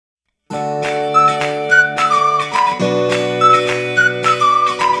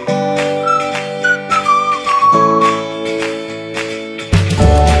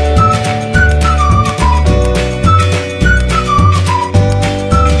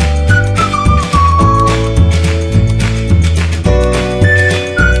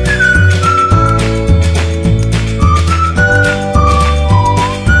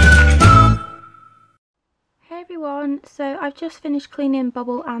just finished cleaning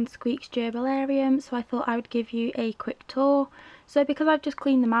Bubble and Squeaks' Gerbilarium, so I thought I would give you a quick tour. So because I've just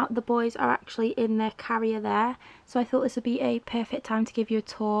cleaned them out, the boys are actually in their carrier there, so I thought this would be a perfect time to give you a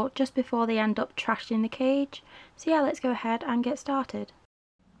tour just before they end up trashing the cage. So yeah, let's go ahead and get started.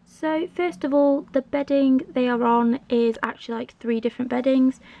 So first of all, the bedding they are on is actually like 3 different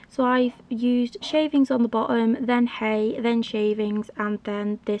beddings. So I've used shavings on the bottom, then hay, then shavings, and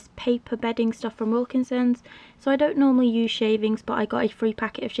then this paper bedding stuff from Wilkinson's. So I don't normally use shavings, but I got a free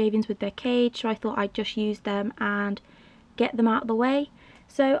packet of shavings with their cage, so I thought I'd just use them and get them out of the way.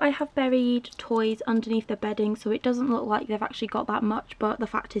 So I have buried toys underneath the bedding, so it doesn't look like they've actually got that much, but the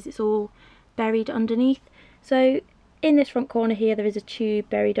fact is it's all buried underneath. So in this front corner here there is a tube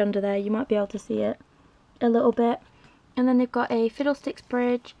buried under there, you might be able to see it a little bit. And then they've got a fiddlesticks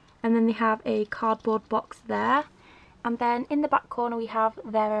bridge, and then they have a cardboard box there. And then in the back corner we have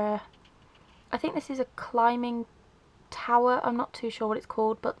their, I think this is a climbing tower, I'm not too sure what it's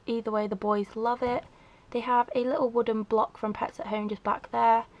called, but either way the boys love it. They have a little wooden block from Pets at Home just back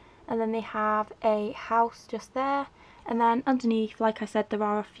there, and then they have a house just there. And then underneath, like I said, there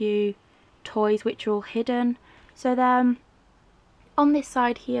are a few toys which are all hidden. So then on this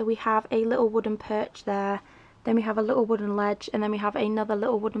side here we have a little wooden perch there, then we have a little wooden ledge, and then we have another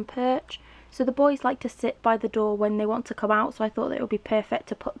little wooden perch. So the boys like to sit by the door when they want to come out, so I thought that it would be perfect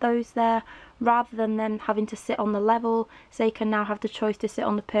to put those there rather than them having to sit on the level, so they can now have the choice to sit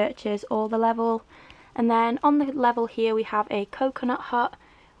on the perches or the level. And then on the level here we have a coconut hut,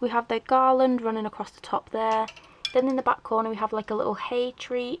 we have the garland running across the top there, then in the back corner we have like a little hay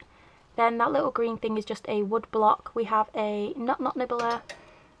treat. Then that little green thing is just a wood block. We have a nut nibbler,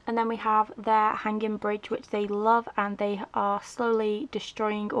 and then we have their hanging bridge, which they love, and they are slowly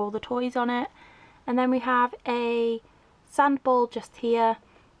destroying all the toys on it. And then we have a sand ball just here,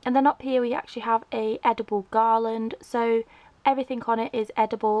 and then up here we actually have a edible garland. So everything on it is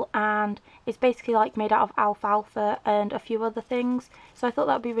edible, and it's basically like made out of alfalfa and a few other things. So I thought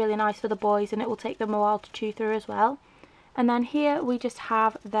that would be really nice for the boys, and it will take them a while to chew through as well. And then here we just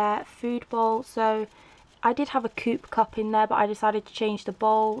have their food bowl. So I did have a coop cup in there, but I decided to change the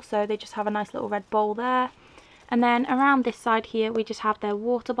bowl, so they just have a nice little red bowl there. And then around this side here we just have their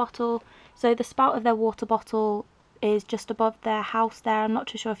water bottle. So the spout of their water bottle is just above their house there, I'm not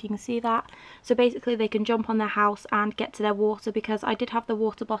too sure if you can see that. So basically they can jump on their house and get to their water, because I did have the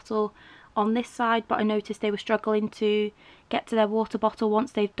water bottle on this side, but I noticed they were struggling to get to their water bottle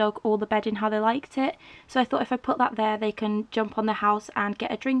once they've dug all the bedding how they liked it. So I thought if I put that there, they can jump on their house and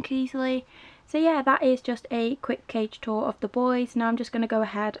get a drink easily. So yeah, that is just a quick cage tour of the boys. Now I'm just going to go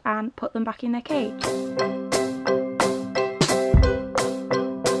ahead and put them back in their cage.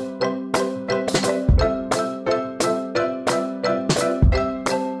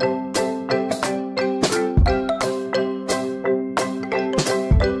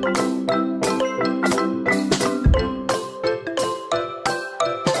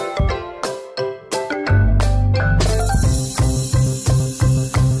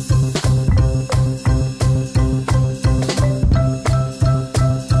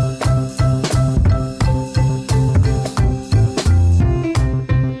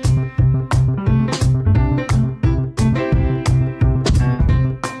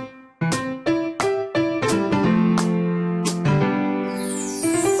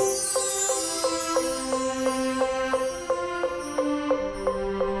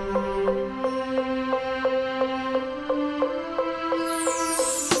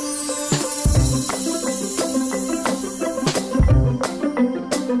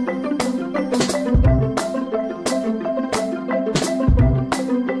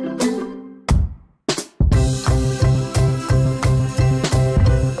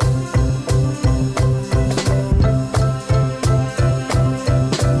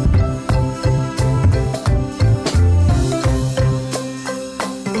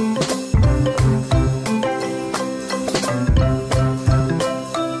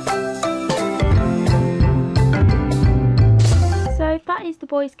 The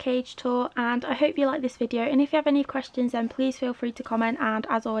boys cage tour, and I hope you like this video, and if you have any questions then please feel free to comment, and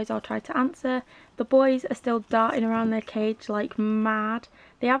as always I'll try to answer. The boys are still darting around their cage like mad.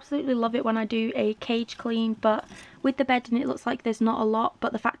 They absolutely love it when I do a cage clean, but with the bedding it looks like there's not a lot,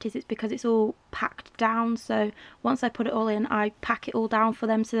 but the fact is it's because it's all packed down. So once I put it all in, I pack it all down for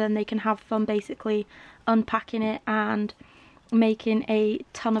them, so then they can have fun basically unpacking it and making a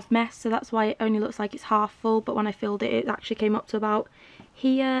ton of mess. So that's why it only looks like it's half full, but when I filled it, it actually came up to about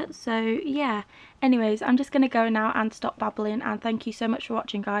here. So yeah, anyways, I'm just gonna go now and stop babbling, and thank you so much for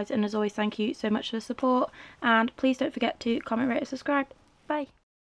watching, guys, and as always thank you so much for the support, and please don't forget to comment, rate and subscribe. Bye.